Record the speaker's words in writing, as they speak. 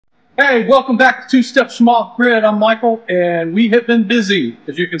Hey, welcome back to Two Steps from Off Grid. I'm Michael, and we have been busy.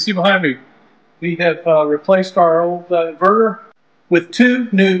 As you can see behind me, we have replaced our old inverter with two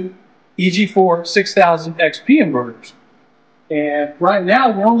new EG4 6000xp inverters. And right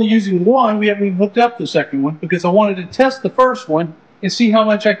now, we're only using one. We haven't even hooked up the second one because I wanted to test the first one and see how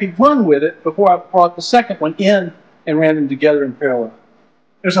much I could run with it before I brought the second one in and ran them together in parallel.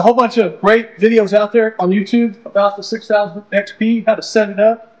 There's a whole bunch of great videos out there on YouTube about the 6000xp, how to set it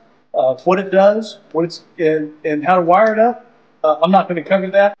up, what it does, and how to wire it up. I'm not going to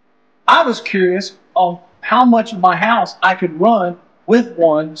cover that. I was curious on how much of my house I could run with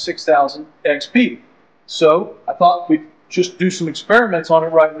one 6000xp. So I thought we'd just do some experiments on it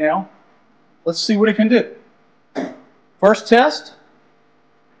right now. Let's see what it can do. First test,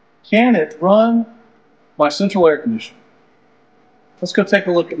 can it run my central air conditioner? Let's go take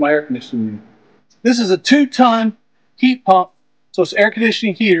a look at my air conditioning unit. This is a 2-ton heat pump, so it's air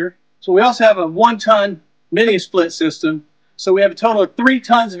conditioning heater. So we also have a 1-ton mini split system. So we have a total of 3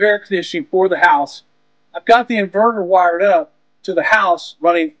 tons of air conditioning for the house. I've got the inverter wired up to the house,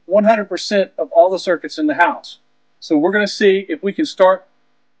 running 100% of all the circuits in the house. So we're going to see if we can start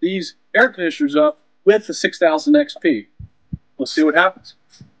these air conditioners up with the 6000xp. Let's see what happens.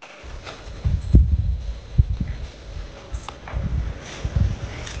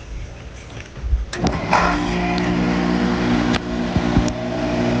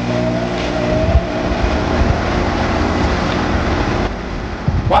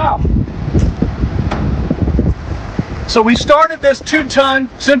 Wow. So we started this 2-ton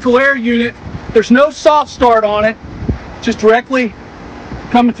central air unit. There's no soft start on it, just directly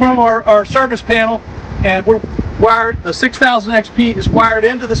coming from our service panel, and we're wired, the 6000xp is wired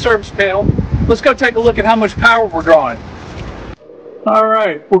into the service panel. Let's go take a look at how much power we're drawing. All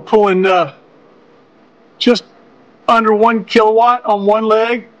right, we're pulling just under 1 kilowatt on one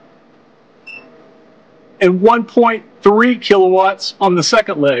leg and 1.3 kilowatts on the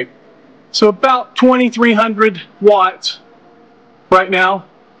second leg. So about 2,300 watts right now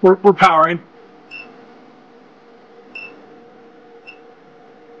we're powering.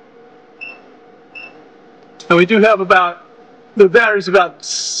 And we do have about, the battery's about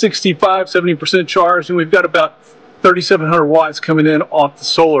 65–70% charged, and we've got about 3,700 watts coming in off the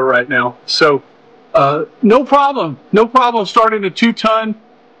solar right now. So no problem starting a 2-ton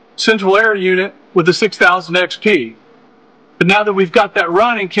central air unit with the 6000xp. But now that we've got that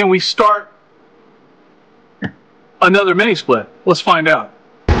running, can we start another mini split? Let's find out.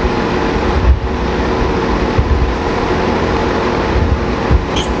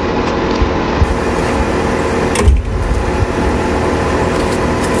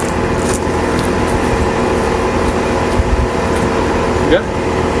 Good.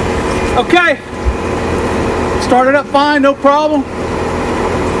 Okay. Started up fine, no problem.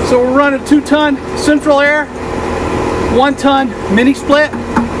 So we're running 2-ton central air, 1-ton mini split.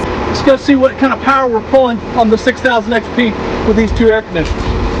 Let's go see what kind of power we're pulling on the 6000xp with these 2 air conditioners.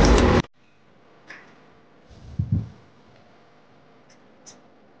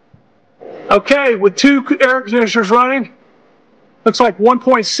 Okay, with 2 air conditioners running, looks like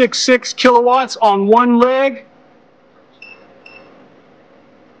 1.66 kilowatts on one leg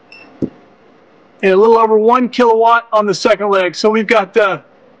and a little over 1 kilowatt on the second leg. So we've got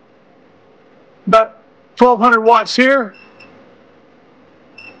about 1,200 watts here.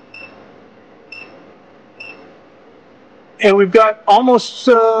 And we've got almost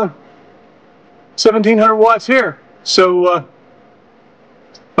 1,700 watts here. So, if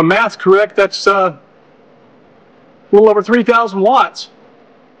my math's correct, that's a little over 3,000 watts.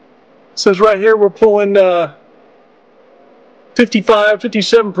 It says right here we're pulling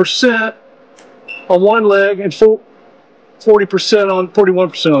 57% on one leg and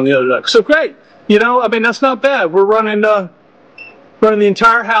 41% on the other leg. So great. You know, I mean, that's not bad. We're running the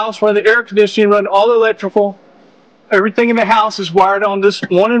entire house, running the air conditioning, running all the electrical. Everything in the house is wired on this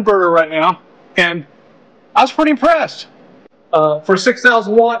one inverter right now, and I was pretty impressed. For a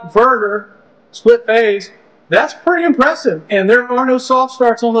 6,000 watt inverter, split phase, that's pretty impressive. And there are no soft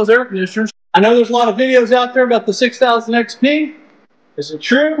starts on those air conditioners. I know there's a lot of videos out there about the 6000xp. Is it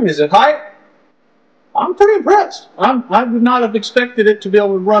true? Is it hype? I'm pretty impressed. I would not have expected it to be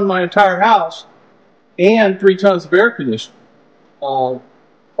able to run my entire house and 3 tons of air conditioning. Our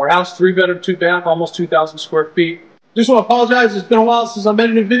house, 3-bedroom, 2-bath, almost 2,000 square feet. Just want to apologize. It's been a while since I made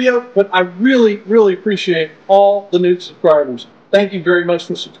a new video, but I really appreciate all the new subscribers. Thank you very much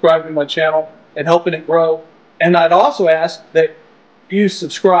for subscribing to my channel and helping it grow. And I'd also ask that you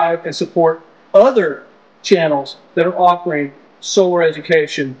subscribe and support other channels that are offering solar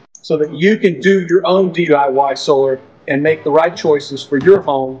education so that you can do your own DIY solar and make the right choices for your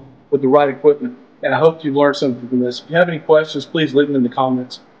home with the right equipment. And I hope you've learned something from this. If you have any questions, please leave them in the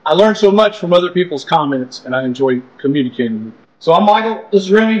comments. I learned so much from other people's comments, and I enjoy communicating with them. So I'm Michael. This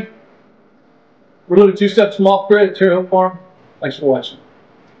is Remy. We're doing a two-step small grid at Terre Haute Farm. Thanks for watching.